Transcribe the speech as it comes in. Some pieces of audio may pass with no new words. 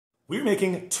We're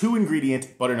making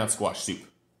 2-ingredient butternut squash soup.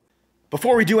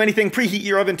 Before we do anything, preheat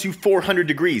your oven to 400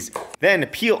 degrees. Then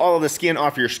peel all of the skin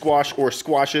off your squash or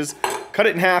squashes, cut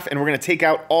it in half, and we're gonna take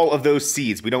out all of those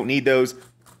seeds. We don't need those.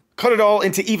 Cut it all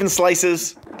into even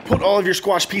slices. Put all of your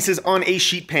squash pieces on a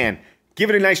sheet pan. Give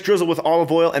it a nice drizzle with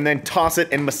olive oil and then toss it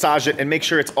and massage it and make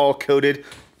sure it's all coated.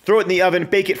 Throw it in the oven,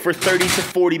 bake it for 30 to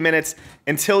 40 minutes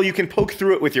until you can poke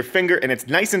through it with your finger and it's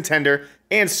nice and tender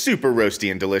and super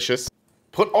roasty and delicious.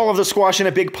 Put all of the squash in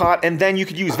a big pot, and then you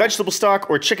could use vegetable stock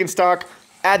or chicken stock.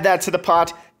 Add that to the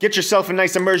pot. Get yourself a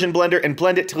nice immersion blender and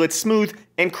blend it till it's smooth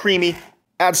and creamy.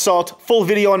 Add salt. Full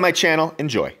video on my channel.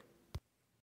 Enjoy.